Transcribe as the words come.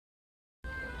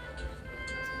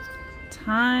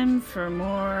Time for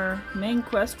more main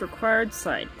quest required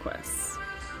side quests.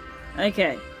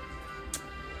 Okay.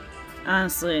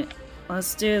 Honestly,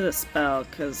 let's do the spell,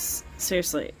 because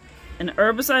seriously, an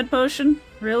herbicide potion?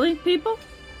 Really, people?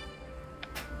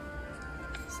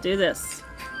 Let's do this.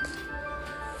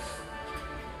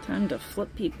 Time to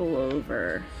flip people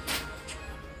over.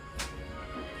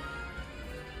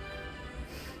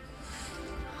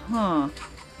 Huh. I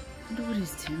wonder what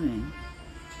he's doing.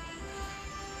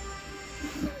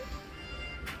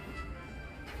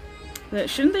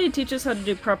 Shouldn't they teach us how to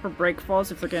do proper break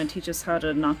falls if they're going to teach us how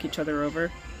to knock each other over?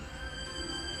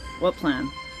 What plan?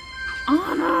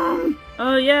 On 'em!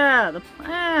 Oh yeah, the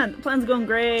plan! The plan's going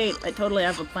great! I totally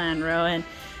have a plan, Rowan.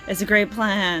 It's a great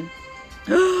plan.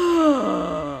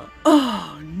 Oh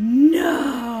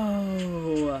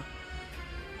no!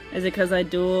 Is it because I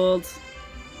dueled?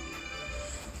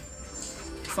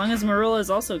 As long as Marula is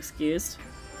also excused.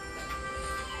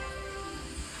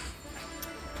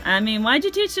 I mean, why'd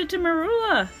you teach it to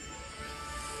Marula?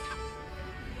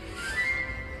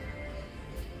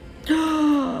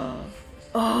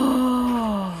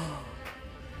 Oh!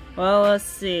 Well, let's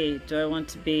see. Do I want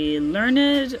to be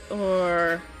learned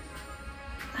or...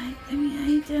 I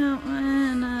mean, I don't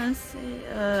wanna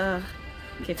say...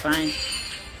 Okay, fine.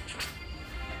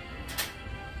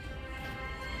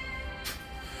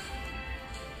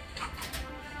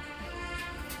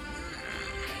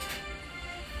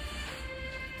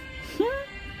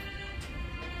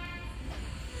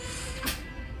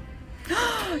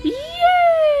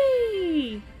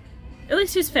 Yay! At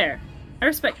least he's fair. I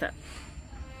respect that.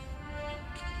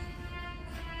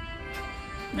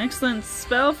 An excellent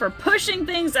spell for pushing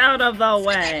things out of the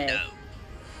way. Flipendo.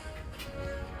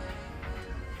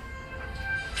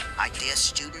 My dear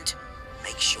student,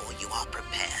 make sure you are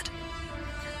prepared.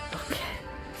 Okay,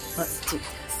 let's do this.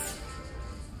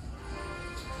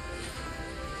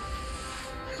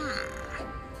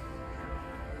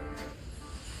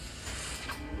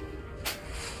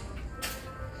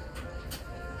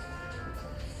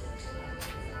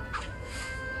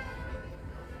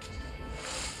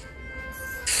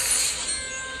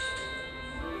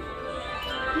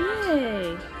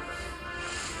 Yay!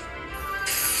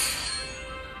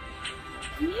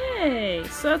 Yay!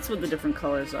 So that's what the different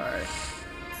colors are.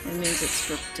 It means it's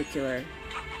for particular.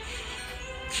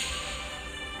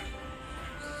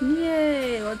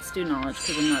 Yay! Let's do knowledge,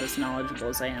 because I'm not as knowledgeable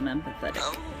as I am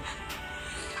empathetic.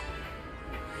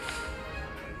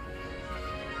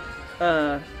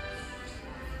 Well,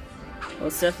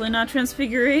 it's definitely not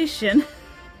transfiguration.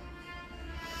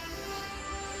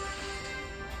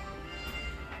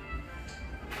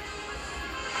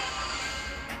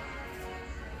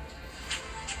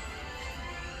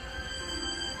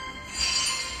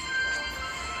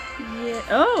 Yeah.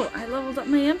 Oh, I leveled up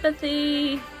my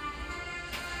empathy.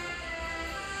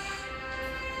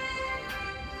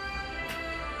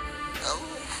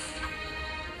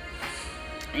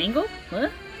 Angle?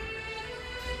 What?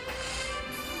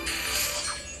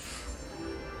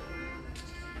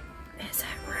 Is it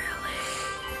really?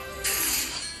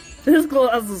 This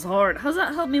class is hard. How's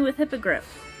that help me with Hippogriff?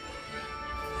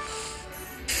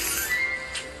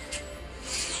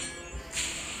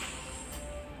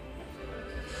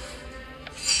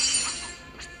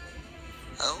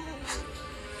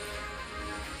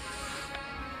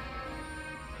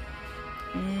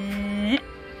 Yay!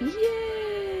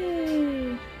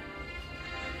 Yay!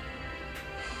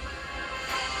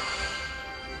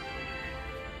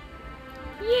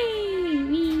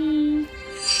 Wee.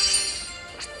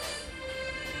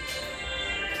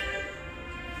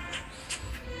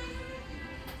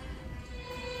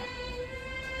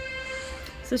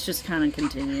 So this just kind of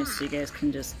continues, so you guys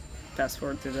can just fast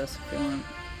forward through this if you want.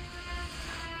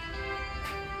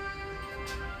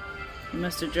 You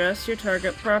must address your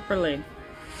target properly.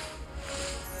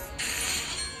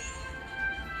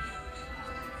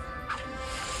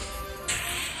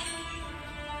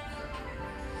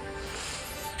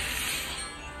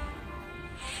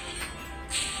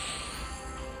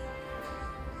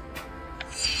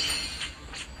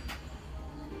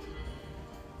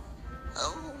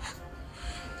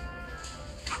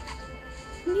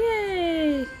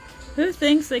 Yay! Who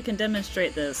thinks they can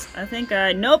demonstrate this? I think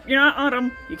I... Nope, you're not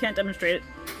Autumn. You can't demonstrate it.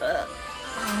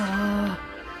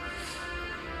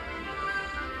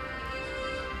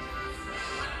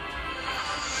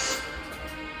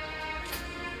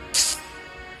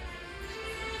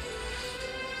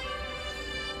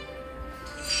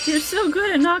 You're so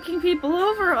good at knocking people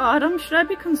over, Autumn. Should I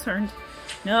be concerned?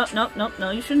 No,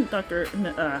 you shouldn't,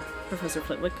 Professor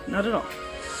Flitwick. Not at all.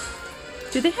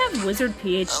 Do they have wizard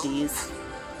PhDs?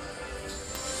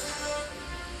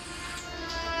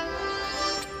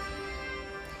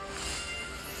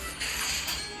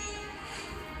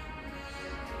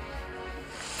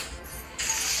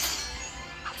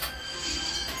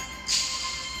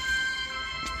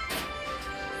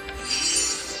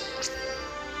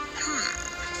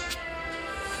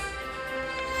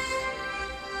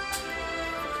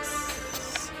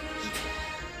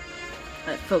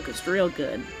 focused real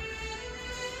good.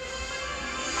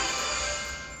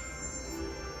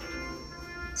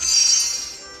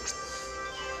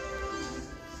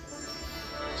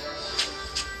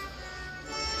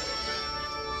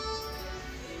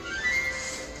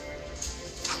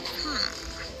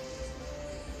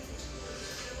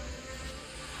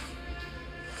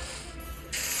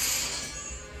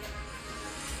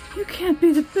 You can't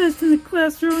be the best in the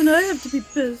classroom and I have to be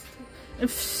best.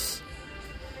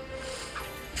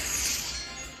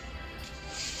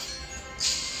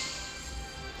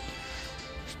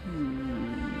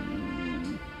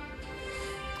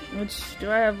 Which do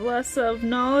I have less of,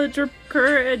 knowledge or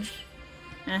courage?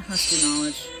 Let's do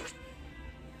knowledge.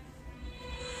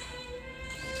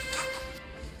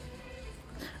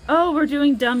 Oh, we're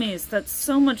doing dummies. That's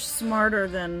so much smarter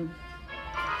than...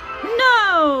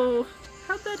 No!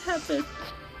 How'd that happen?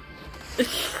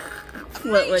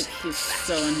 Flitwick, he's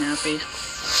so unhappy.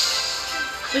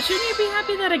 But shouldn't you be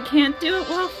happy that I can't do it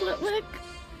well, Flitwick?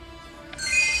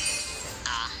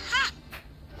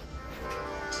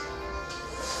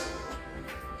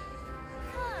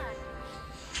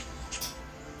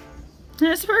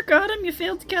 Nice work, Autumn. You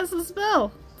failed to cast a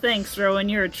spell. Thanks, Rowan.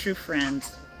 You're a true friend.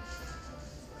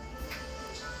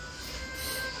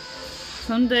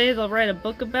 Someday they'll write a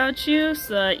book about you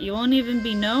so that you won't even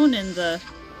be known in the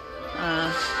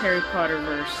Harry Potter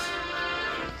verse.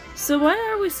 So why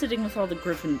are we sitting with all the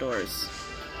Gryffindors?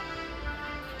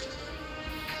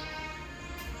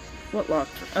 What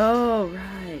locked her? Oh,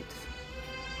 right.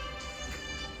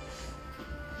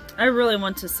 I really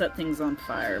want to set things on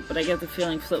fire, but I get the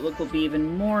feeling Flitwick will be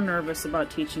even more nervous about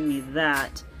teaching me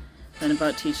that than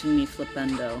about teaching me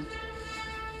Flipendo.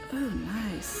 Oh,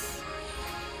 nice.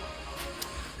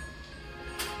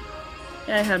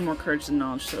 Yeah, I had more courage than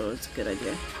knowledge, so it's a good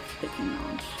idea picking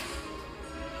knowledge.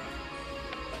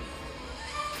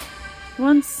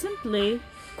 One simply,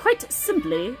 quite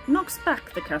simply, knocks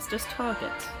back the caster's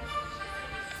target.